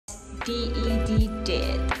DED.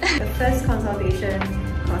 The first consultation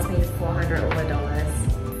cost me $400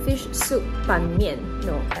 over. Fish soup ban mian.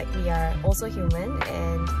 No, like we are also human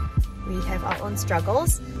and we have our own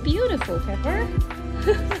struggles. Beautiful pepper.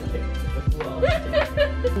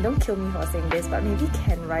 Don't kill me for saying this, but maybe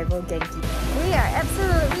can rival Genki. We are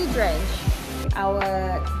absolutely drenched. Our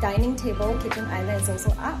dining table, kitchen island is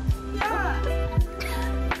also up. Yeah!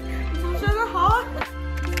 It's so hot!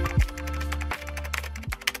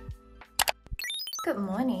 Good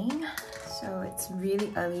morning. So it's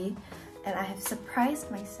really early and I have surprised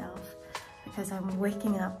myself because I'm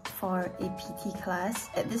waking up for a PT class.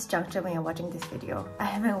 At this juncture when you're watching this video, I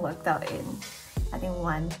haven't worked out in I think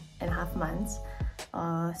 1.5 months.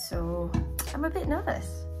 So I'm a bit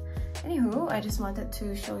nervous. Anywho, I just wanted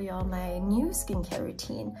to show y'all my new skincare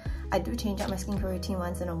routine. I do change up my skincare routine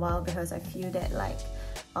once in a while because I feel that like,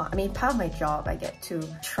 I mean, part of my job, I get to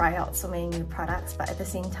try out so many new products, but at the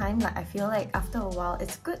same time, like I feel like after a while,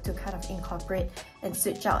 it's good to kind of incorporate and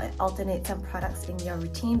switch out and alternate some products in your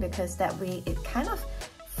routine because that way it kind of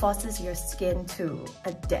forces your skin to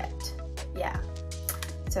adapt. Yeah.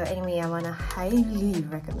 So anyway, I want to highly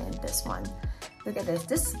recommend this one. Look at this.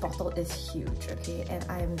 This bottle is huge, okay? And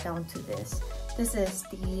I am down to this. This is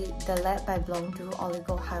the Lab by Blanc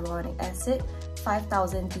Oligo Hyaluronic Acid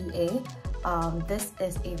 5000 DA. This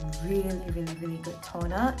is a really good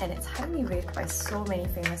toner and it's highly rated by so many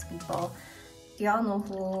famous people. Do y'all know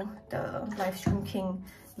who the live stream king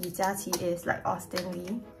Li Jiaqi is, like Austin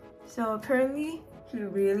Lee? So apparently he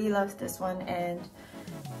really loves this one and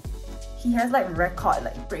he has like record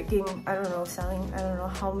like breaking, I don't know, selling I don't know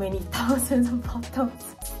how many thousands of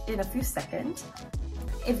bottles in a few seconds.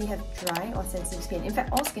 If you have dry or sensitive skin, in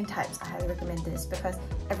fact all skin types, I highly recommend this because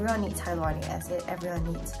everyone needs hyaluronic acid,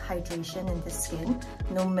 everyone needs hydration in the skin.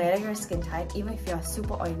 No matter your skin type, even if you're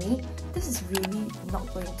super oily, this is really not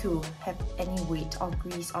going to have any weight or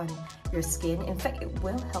grease on your skin. In fact, it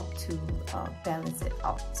will help to balance it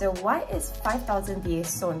out. So why is 5000 DA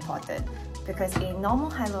so important? Because a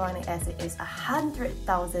normal hyaluronic acid is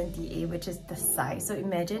 100,000 DA, which is the size. So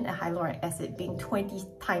imagine a hyaluronic acid being 20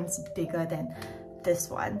 times bigger than this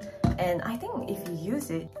one. And I think if you use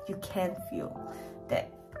it, you can feel that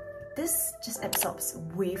this just absorbs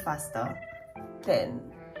way faster than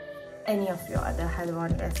any of your other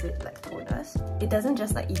hyaluronic acid like toners. It doesn't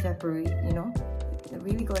just like evaporate, you know? It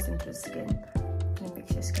really goes into the skin and it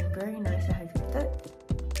makes your skin very nice and hydrated.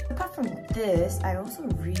 Apart from this, I also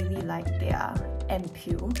really like their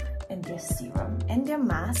ampule and their serum and their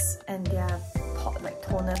masks and their like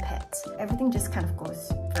toner pads. Everything just kind of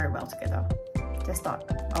goes very well together. Just thought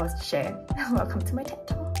I would share. Welcome to my TED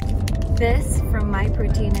Talk. This from My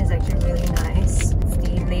Protein is actually really nice. It's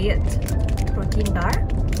the layered protein bar.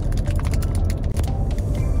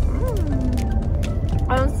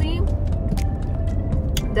 Honestly,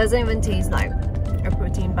 doesn't even taste like a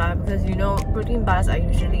protein bar because you know protein bars are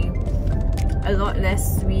usually a lot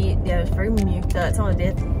less sweet. They're very muted. Some of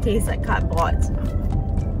them taste like cardboard.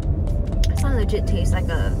 Some legit taste like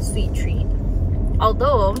a sweet treat.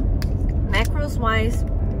 Although macros wise,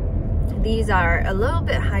 these are a little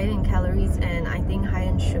bit higher in calories and I think higher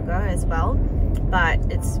in sugar as well, but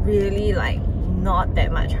it's really like not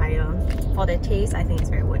that much higher. For the taste, I think it's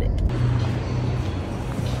very worth it.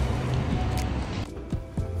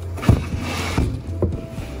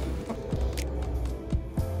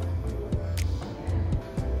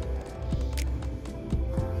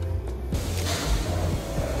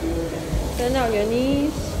 Turn out your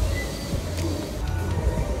knees.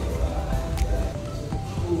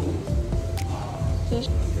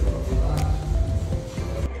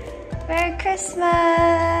 Merry Christmas!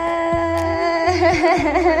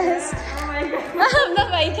 Oh my god! No,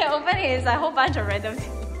 but you can open it. It's a whole bunch of random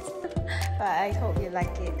things. But I hope you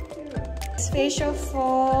like it. Facial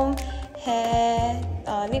foam, hair,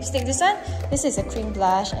 lipstick. This is a cream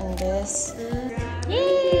blush, and this.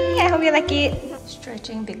 Yay! I hope you like it.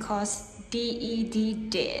 Stretching because DED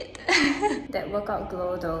did. That workout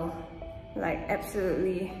glow though, like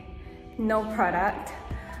absolutely no product.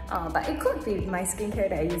 But it could be my skincare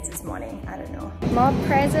that I used this morning. I don't know. More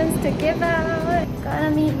presents to give out.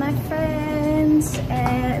 Gonna meet my friends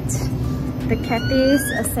at the cafe's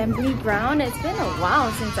assembly ground. It's been a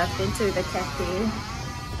while since I've been to the cafe.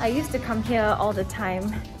 I used to come here all the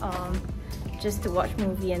time just to watch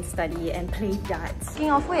movie and study and play darts.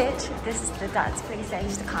 Speaking of which, this is the darts place that I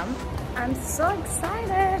used to come. I'm so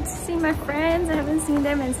excited to see my friends. I haven't seen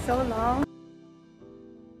them in so long.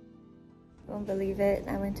 Don't believe it,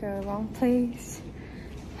 I went to a wrong place.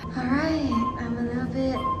 Alright, I'm a little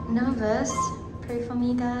bit nervous. Pray for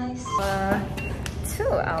me, guys. 2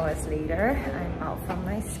 hours later, I'm out from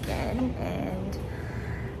my scan, and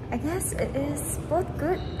I guess it is both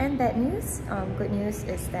good and bad news. Good news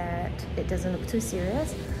is that it doesn't look too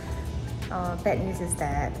serious. Bad news is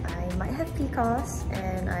that I might have PCOS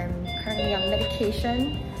and I'm currently on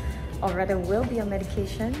medication, or rather will be on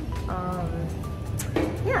medication,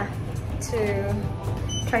 yeah, to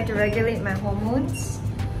try to regulate my hormones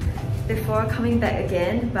before coming back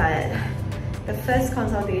again. But the first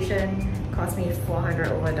consultation cost me $400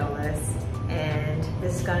 over, and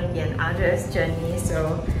this is going to be an arduous journey,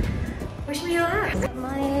 so wish me luck. Good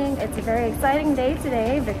morning. It's a very exciting day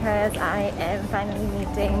today because I am finally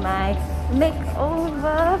meeting my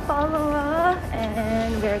makeover follower,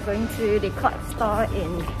 and we're going to the Clock store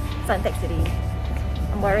in Suntec City.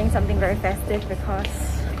 I'm wearing something very festive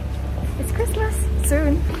because it's Christmas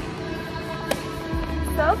soon.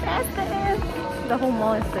 So festive! The whole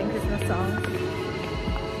mall is playing Christmas songs.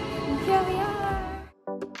 And here we are!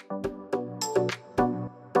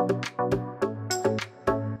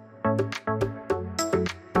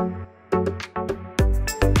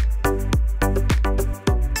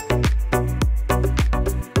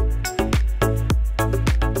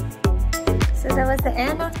 The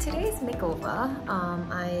end of today's makeover.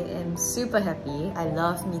 I am super happy. I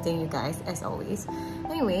love meeting you guys as always.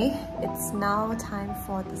 Anyway, it's now time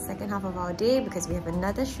for the second half of our day because we have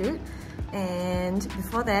another shoot, and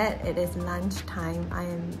before that it is lunchtime. I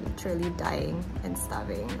am literally dying and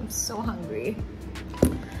starving. I'm so hungry.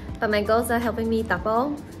 But my girls are helping me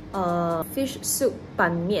tapao fish soup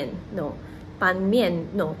ban mian. No, ban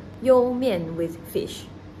mian, no, you mian with fish,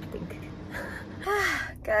 I think.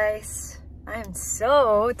 Guys, I'm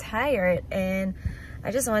so tired, and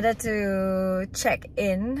I just wanted to check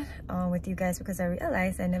in with you guys because I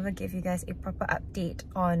realized I never gave you guys a proper update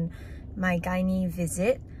on my gynae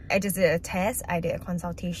visit. I just did a test. I did a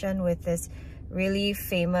consultation with this really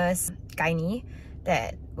famous gynae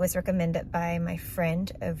that was recommended by my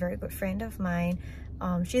friend, a very good friend of mine.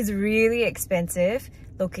 She's really expensive,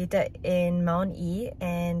 located in Mount E,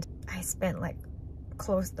 and I spent like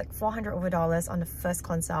 $400 over on the first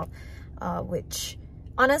consult. Which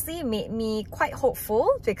honestly made me quite hopeful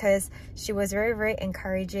because she was very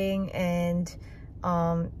encouraging, and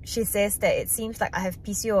she says that it seems like I have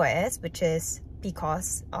PCOS, which is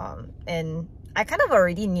PCOS, and I kind of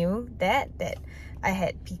already knew that I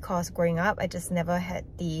had PCOS growing up. I just never had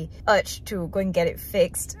the urge to go and get it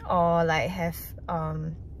fixed or like have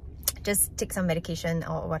just take some medication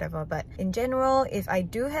or whatever. But in general, if I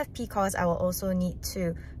do have PCOS, I will also need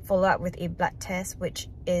to follow up with a blood test, which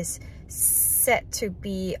is set to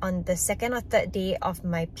be on the 2nd or 3rd day of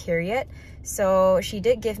my period. So she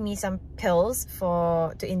did give me some pills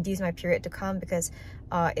to induce my period to come because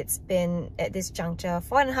it's been at this juncture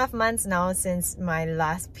 4.5 months now since my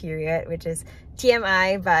last period, which is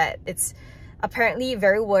TMI, but it's apparently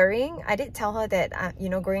very worrying. I did tell her that you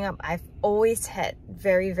know, growing up I've always had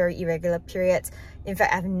very irregular periods. In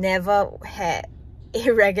fact, I've never had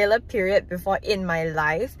a regular period before in my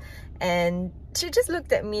life, and she just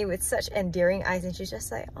looked at me with such endearing eyes, and she's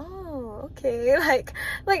just like, oh, okay.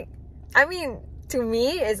 Like I mean, to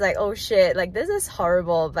me it's like, oh shit, like this is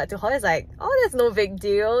horrible, but to her it's like, oh, that's no big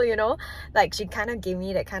deal, you know. Like she kind of gave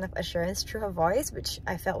me that kind of assurance through her voice, which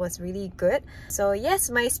I felt was really good. So yes,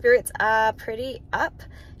 my spirits are pretty up.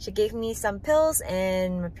 She gave me some pills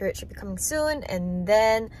and my period should be coming soon. And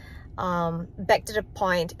then back to the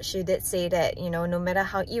point, she did say that, you know, no matter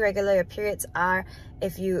how irregular your periods are,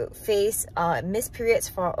 if you face missed periods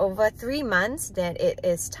for over 3 months, then it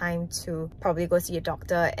is time to probably go see a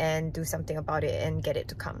doctor and do something about it and get it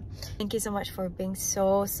to come. Thank you so much for being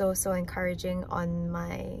so encouraging on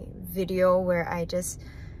my video where I just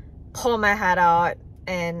pour my heart out.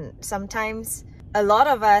 And sometimes a lot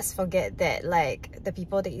of us forget that, like, the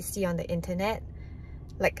people that you see on the internet,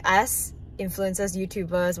 like us, influencers,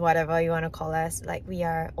 YouTubers, whatever you want to call us, like, we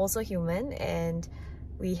are also human and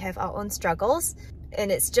we have our own struggles. And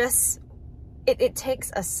it's just, it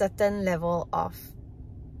takes a certain level of,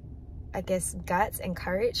 I guess, guts and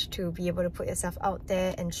courage to be able to put yourself out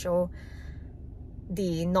there and show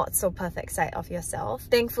the not so perfect side of yourself.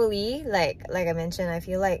 Thankfully, like I mentioned, I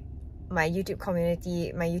feel like my YouTube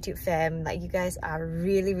community, my YouTube fam, like, you guys are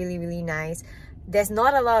really nice. There's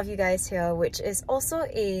not a lot of you guys here, which is also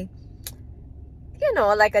a, you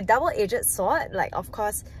know, like a double-edged sword. Like, of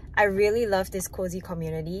course, I really love this cozy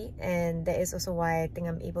community, and that is also why I think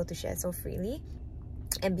I'm able to share so freely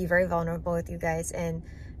and be very vulnerable with you guys. And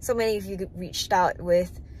so many of you reached out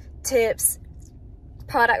with tips,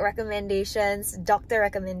 product recommendations, doctor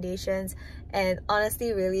recommendations, and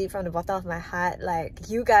honestly, really from the bottom of my heart, like,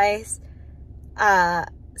 you guys are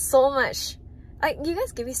so much You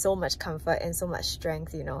guys give me so much comfort and so much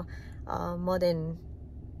strength, you know, more than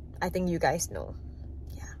I think you guys know.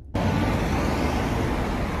 Yeah.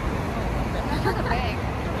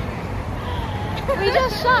 We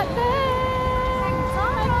just shot there.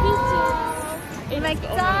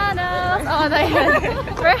 McDonald's. Oh my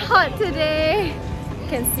god, very hot today. You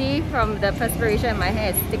can see from the perspiration in my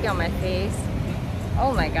hair is sticking on my face.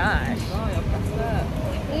 Oh my gosh.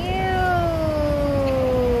 Ew.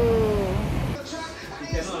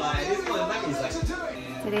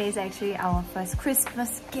 Today is actually our first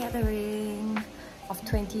Christmas gathering of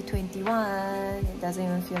 2021. It doesn't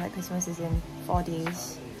even feel like Christmas is in 4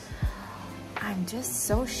 days. I'm just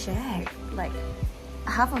so shagged. Like,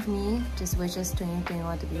 half of me just wishes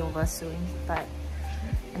 2021 to be over soon, but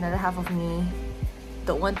another half of me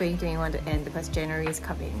don't want 2021 to end because January is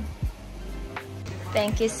coming.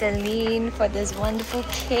 Thank you, Celine, for this wonderful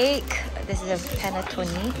cake. This is a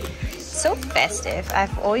panettone. So festive.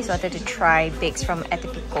 I've always wanted to try bakes from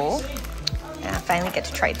Atipico. And I finally get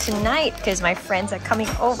to try it tonight because my friends are coming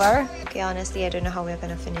over. Okay, honestly, I don't know how we're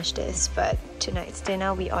gonna finish this, but tonight's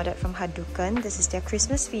dinner we ordered from Hadouken. This is their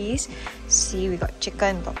Christmas feast. See, we got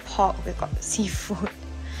chicken, we got pork, we got seafood,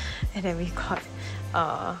 and then we got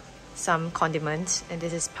some condiments. And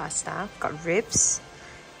this is pasta. We've got ribs.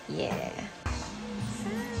 Yeah.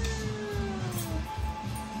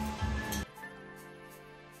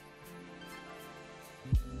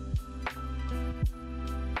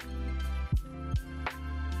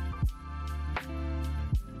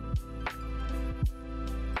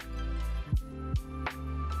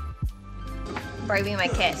 Bribing my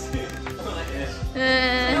cat.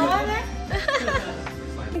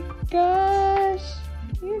 Gosh,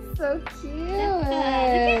 he's so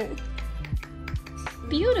cute.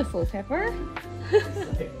 Beautiful, Pepper.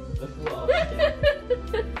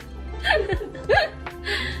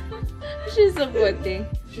 She's so poor thing.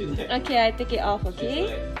 Okay, I take it off,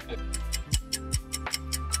 okay?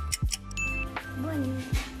 Morning.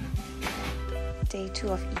 Day 2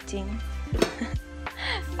 of eating.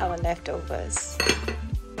 Our leftovers.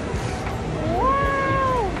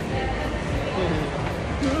 Wow!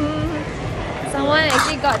 Someone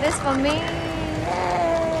actually got this for me.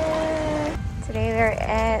 Yay! Today we're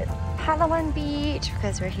at Palawan Beach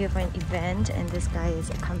because we're here for an event and this guy is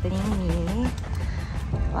accompanying me.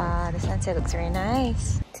 Wow, the sunset looks very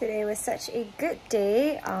nice. Today was such a good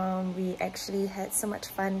day. We actually had so much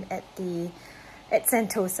fun at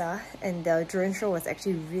Sentosa, and the drone show was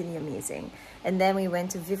actually really amazing. And then we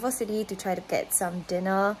went to VivoCity to try to get some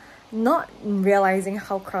dinner, not realizing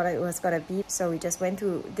how crowded it was gonna be. So we just went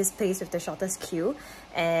to this place with the shortest queue,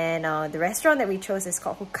 and the restaurant that we chose is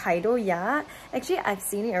called Hokkaido-Ya. Actually, I've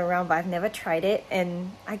seen it around, but I've never tried it,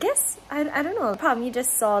 and I guess, I don't know, part of me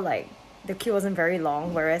just saw like the queue wasn't very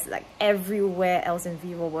long, whereas like everywhere else in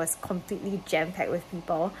Vivo was completely jam-packed with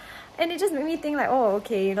people. And it just made me think like, oh,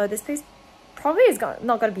 okay, you know, this place probably is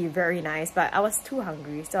not gonna be very nice, but I was too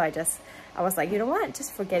hungry, so I was like, you know what,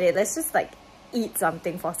 just forget it, let's just like eat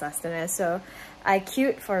something for sustenance. So I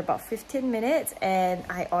queued for about 15 minutes and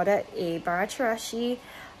I ordered a barachirashi,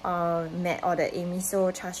 Matt ordered a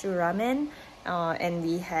miso chashu ramen, and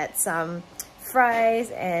we had some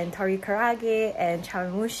fries and tori karage and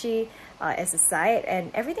chamushi as a side,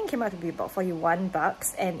 and everything came out to be about 41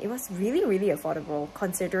 bucks, and it was really, really affordable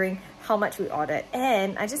considering how much we ordered.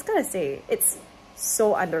 And I just gotta say, it's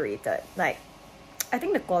so underrated. Like, I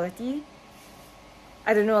think the quality,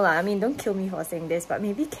 I don't know lah, I mean, don't kill me for saying this, but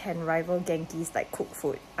maybe can rival Genki's like cooked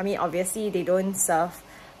food. I mean, obviously they don't serve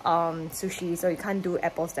sushi, so you can't do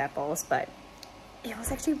apples to apples, but it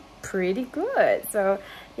was actually pretty good. So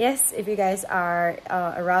yes, if you guys are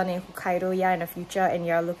around in Hokkaido-Ya in the future and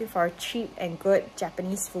you're looking for cheap and good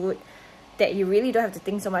Japanese food that you really don't have to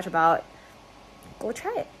think so much about, go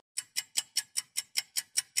try it.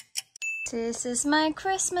 This is my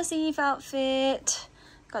Christmas Eve outfit.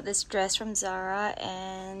 Got this dress from Zara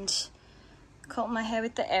and combed my hair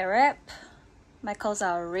with the air wrap. My curls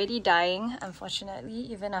are already dying, unfortunately,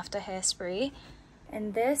 even after hairspray.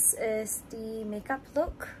 And this is the makeup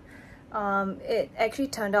look. It actually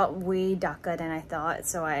turned out way darker than I thought,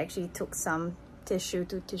 so I actually took some tissue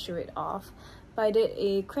to tissue it off. But I did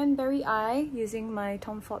a cranberry eye using my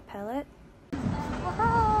Tom Ford palette.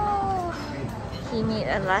 Wow! He made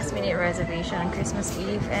a last minute reservation on Christmas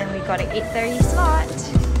Eve and we got an 8:30 slot.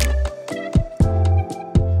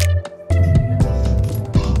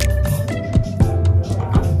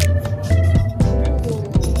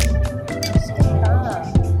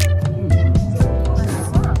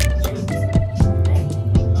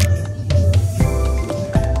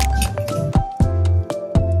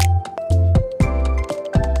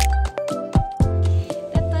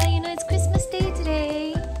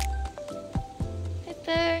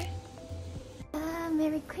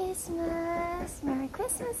 Christmas! Merry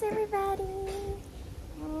Christmas, everybody!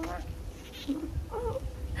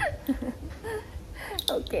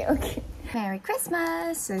 Okay. Merry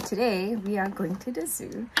Christmas! So today we are going to the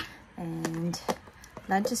zoo and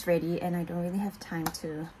lunch is ready and I don't really have time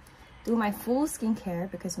to do my full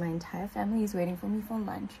skincare because my entire family is waiting for me for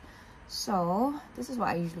lunch. So this is what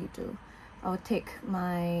I usually do. I'll take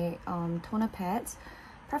my toner pads,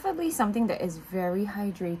 preferably something that is very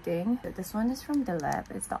hydrating. This one is from the lab.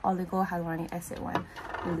 It's the Oligo Hyaluronic Acid one.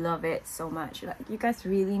 I love it so much. Like, you guys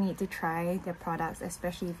really need to try their products,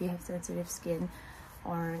 especially if you have sensitive skin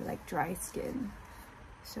or like dry skin.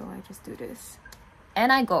 So I just do this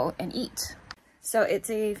and I go and eat. So it's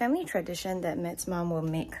a family tradition that Matt's mom will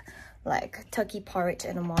make like turkey porridge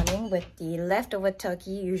in the morning with the leftover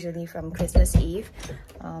turkey, usually from Christmas Eve,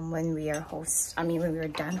 when we are when we were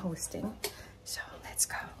done hosting. So let's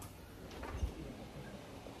go.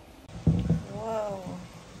 Whoa,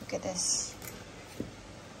 look at this.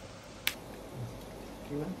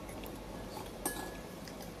 You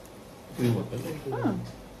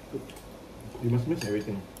must mix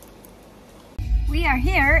everything. We are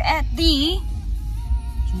here at the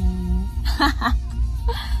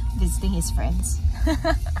visiting his friends.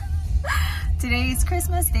 Today is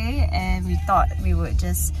Christmas Day and we thought we would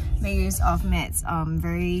just make use of Matt's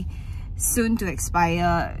very soon to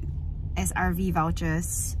expire SRV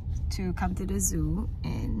vouchers to come to the zoo,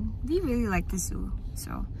 and we really like the zoo,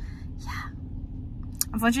 so yeah.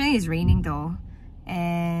 Unfortunately it's raining though,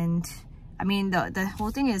 and I mean the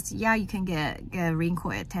whole thing is, yeah, you can get a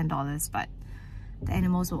raincoat at $10, but the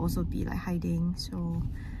animals will also be like hiding, so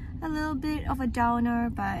a little bit of a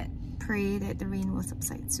downer, but pray that the rain will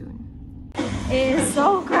subside soon. It is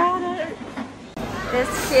so crowded.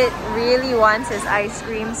 This kid really wants his ice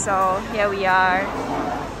cream, so here we are.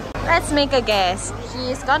 Let's make a guess.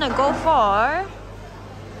 He's gonna go for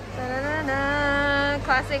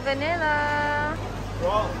classic vanilla.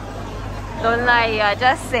 Wrong. Don't lie, you're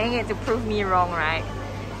just saying it to prove me wrong, right?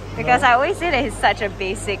 Because I always say that he's such a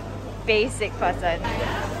basic person.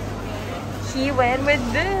 He went with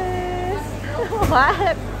this.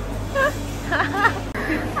 What?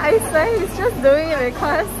 I swear he's just doing it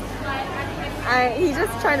because he's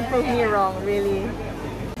just trying to prove me wrong, really.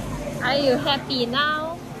 Are you happy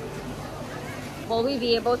now? Will we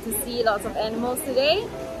be able to see lots of animals today?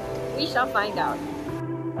 We shall find out.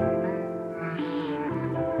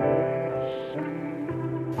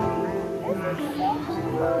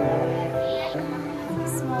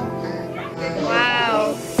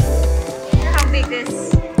 Wow! Look how big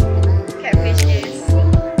this catfish is.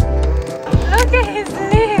 Look at his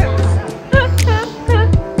lips!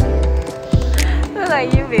 Look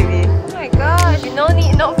like you, baby. Oh my gosh, no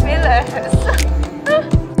need, no fillers.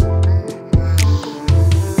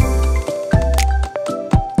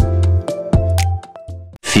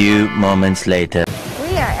 Few moments later.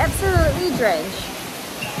 We are absolutely drenched.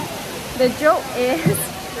 The joke is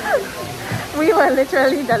we were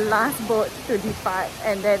literally the last boat to depart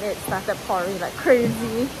and then it started pouring like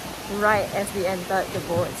crazy right as we entered the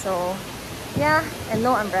boat. So yeah, and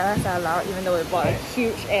no umbrellas are allowed even though we bought a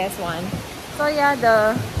huge ass one. So yeah,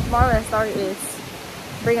 the moral of the story is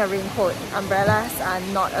bring a raincoat. Umbrellas are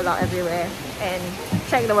not allowed everywhere, and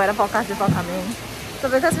check the weather forecast before coming. So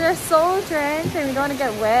because we're so drenched and we don't want to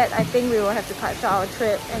get wet, I think we will have to cut short our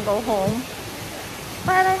trip and go home.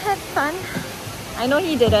 But I had fun. I know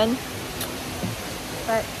he didn't,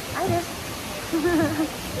 but I did.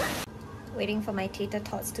 Waiting for my tater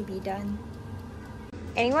tots to be done.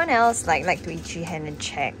 Anyone else like to eat treehand and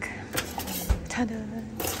check? Ta-da!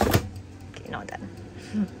 Okay, not done.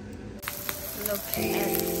 Look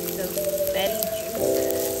at the belly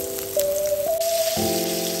juices.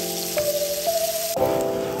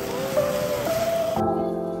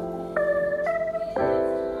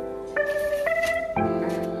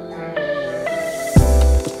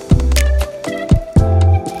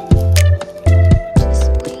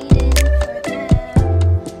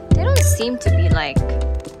 Seem to be like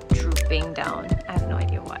drooping down. I have no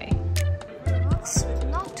idea why. Looks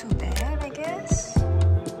not too bad, I guess.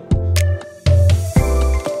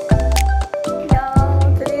 Yo,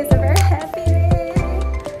 today is a very happy day.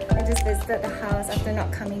 I just visited the house after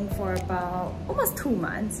not coming for about almost 2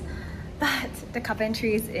 months. But the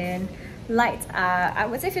carpentry is in. Lights are, I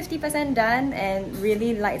would say, 50% done, and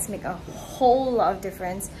really lights make a whole lot of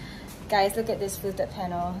difference. Guys, look at this fluted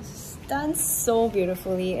panel. It's done so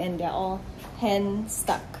beautifully and they're all hand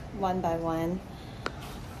stuck one by one.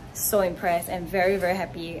 So impressed and very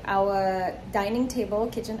happy. Our dining table,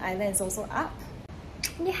 kitchen island is also up.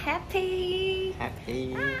 You happy?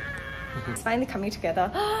 Happy. It's finally coming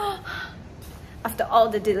together. after all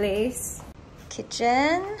the delays.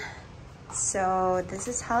 Kitchen. So this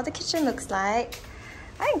is how the kitchen looks like.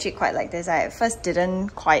 I actually quite like this. I at first didn't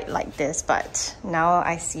quite like this, but now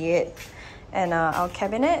I see it. And our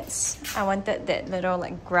cabinets, I wanted that little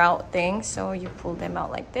like grout thing, so you pull them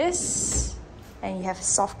out like this and you have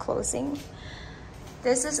soft closing.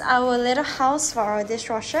 This is our little house for our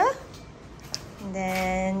dishwasher. And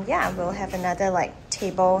then yeah, we'll have another like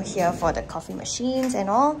table here for the coffee machines and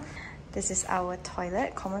all. This is our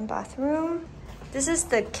toilet, common bathroom. This is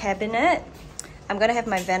the cabinet. I'm gonna have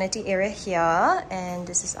my vanity area here, and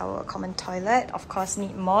this is our common toilet. Of course,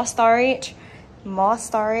 need more storage.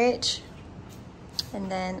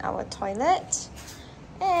 And then our toilet.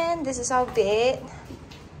 And this is our bed.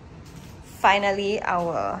 Finally,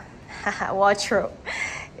 our wardrobe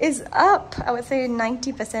is up. I would say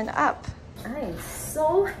 90% up. I am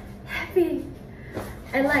so happy.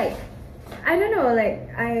 And like, I don't know, like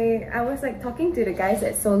I was like talking to the guys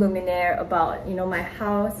at Sol Luminaire about, you know, my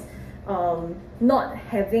house not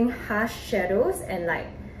having harsh shadows, and like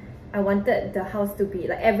I wanted the house to be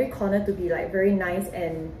like every corner to be like very nice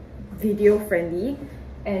and video friendly.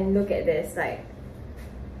 And look at this, like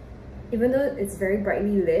even though it's very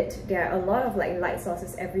brightly lit, there are a lot of like light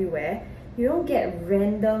sources everywhere. You don't get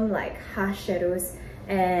random like harsh shadows.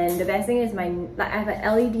 And the best thing is I have an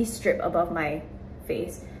LED strip above my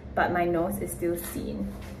face, but my nose is still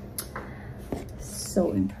seen.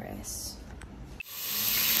 So impressed.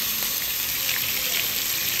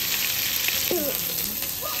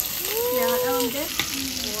 Yeah, this.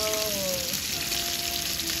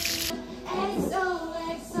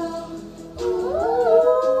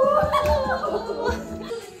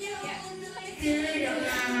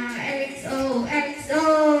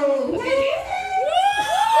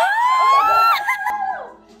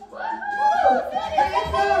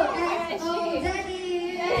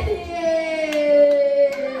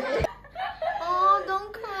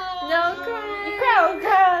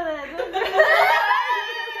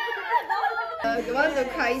 The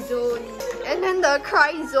cry zone, and then the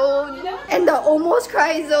cry zone, and the almost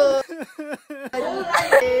cry zone. I'm so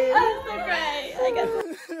great. I guess.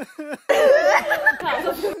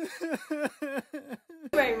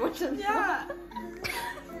 Very emotional. Yeah.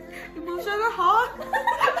 Emotional, huh?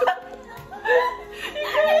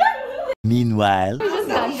 Meanwhile,